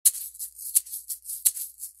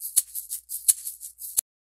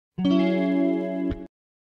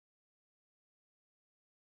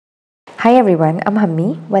Hi everyone, I'm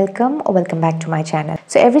Hammi. Welcome or welcome back to my channel.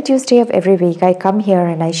 So every Tuesday of every week I come here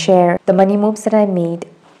and I share the money moves that I made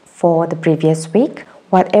for the previous week.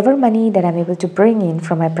 Whatever money that I'm able to bring in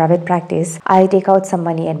from my private practice, I take out some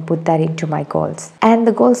money and put that into my goals. And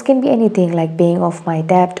the goals can be anything like paying off my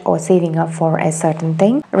debt or saving up for a certain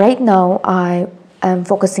thing. Right now I'm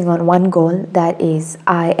focusing on one goal, that is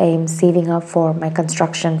I am saving up for my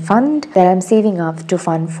construction fund, that I'm saving up to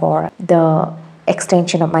fund for the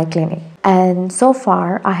extension of my clinic. And so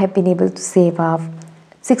far I have been able to save up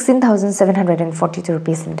 16,742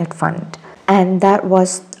 rupees in that fund, and that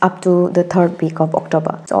was up to the third week of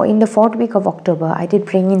October. So in the fourth week of October I did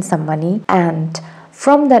bring in some money, and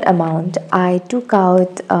from that amount I took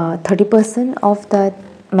out 30% of the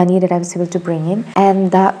money that I was able to bring in, and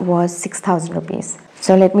that was 6,000 rupees.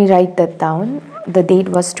 So let me write that down. The date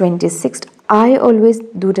was 26th. I always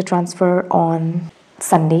do the transfer on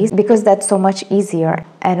Sundays because that's so much easier,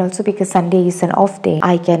 and also because Sunday is an off day.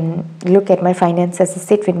 I can look at my finances,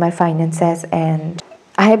 sit with my finances, and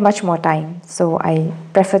I have much more time, so I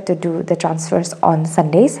prefer to do the transfers on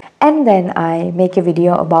Sundays, and then I make a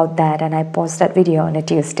video about that and I post that video on a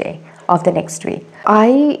Tuesday of the next week.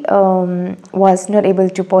 I was not able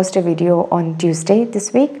to post a video on Tuesday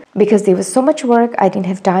this week because there was so much work. I didn't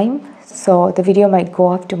have time, so the video might go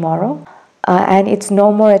up tomorrow. And it's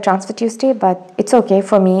no more a Transfer Tuesday, but it's okay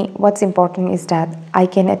for me. What's important is that I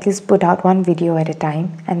can at least put out one video at a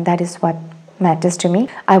time, and that is what matters to me.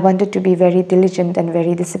 I wanted to be very diligent and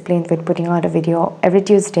very disciplined with putting out a video every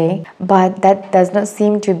Tuesday, but that does not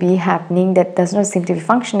seem to be happening. That does not seem to be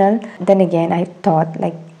functional. Then again, I thought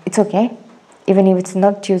like it's okay, even if it's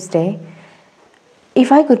not Tuesday.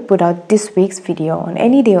 If I could put out this week's video on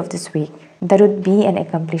any day of this week, that would be an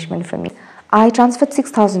accomplishment for me. I transferred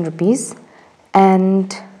 6,000 rupees.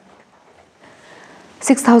 And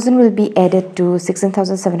 6,000 will be added to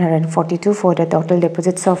 16,742 for the total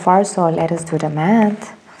deposit so far. So let us do the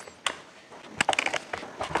math.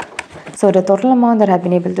 So the total amount that I've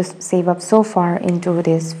been able to save up so far into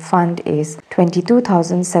this fund is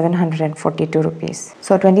 22,742 rupees.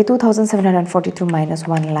 So 22,742 minus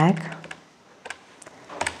 1 lakh.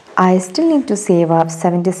 I still need to save up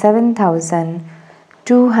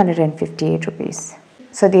 77,258 rupees.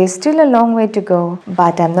 So there's still a long way to go,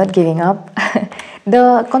 but I'm not giving up.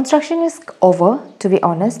 The construction is over, to be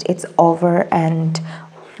honest. It's over and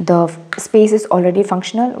the space is already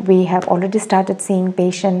functional. We have already started seeing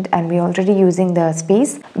patient and we're already using the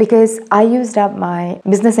space because I used up my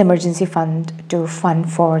business emergency fund to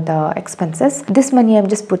fund for the expenses. This money I'm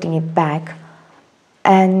just putting it back,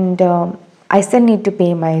 and I still need to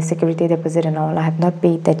pay my security deposit and all. I have not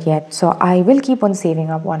paid that yet. So I will keep on saving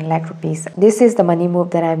up 1 lakh rupees. This is the money move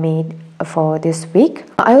that I made for this week.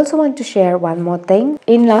 I also want to share one more thing.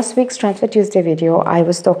 In last week's Transfer Tuesday video, I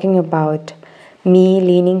was talking about me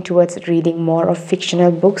leaning towards reading more of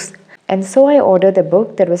fictional books. And so I ordered a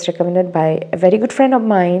book that was recommended by a very good friend of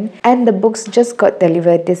mine. And the books just got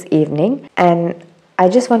delivered this evening. And I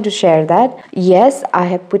just want to share that. Yes, I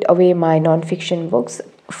have put away my non-fiction books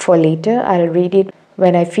for later. I'll read it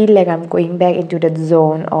when I feel like I'm going back into the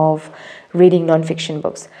zone of reading non-fiction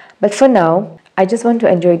books. But for now, I just want to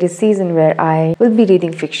enjoy this season where I will be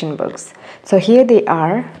reading fiction books. So here they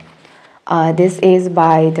are. This is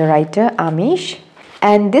by the writer Amish,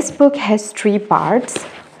 and this book has 3 parts,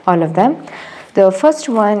 all of them. The first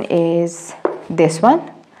one is this one,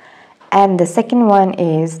 and the second one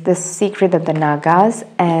is The Secret of the Nagas,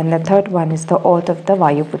 and the third one is The Oath of the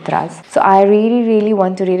Vayuputras. So I really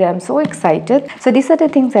want to read it. I'm so excited. So these are the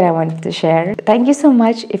things that I wanted to share. Thank you so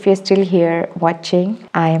much if you're still here watching.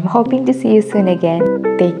 I am hoping to see you soon again.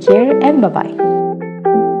 Take care and bye-bye.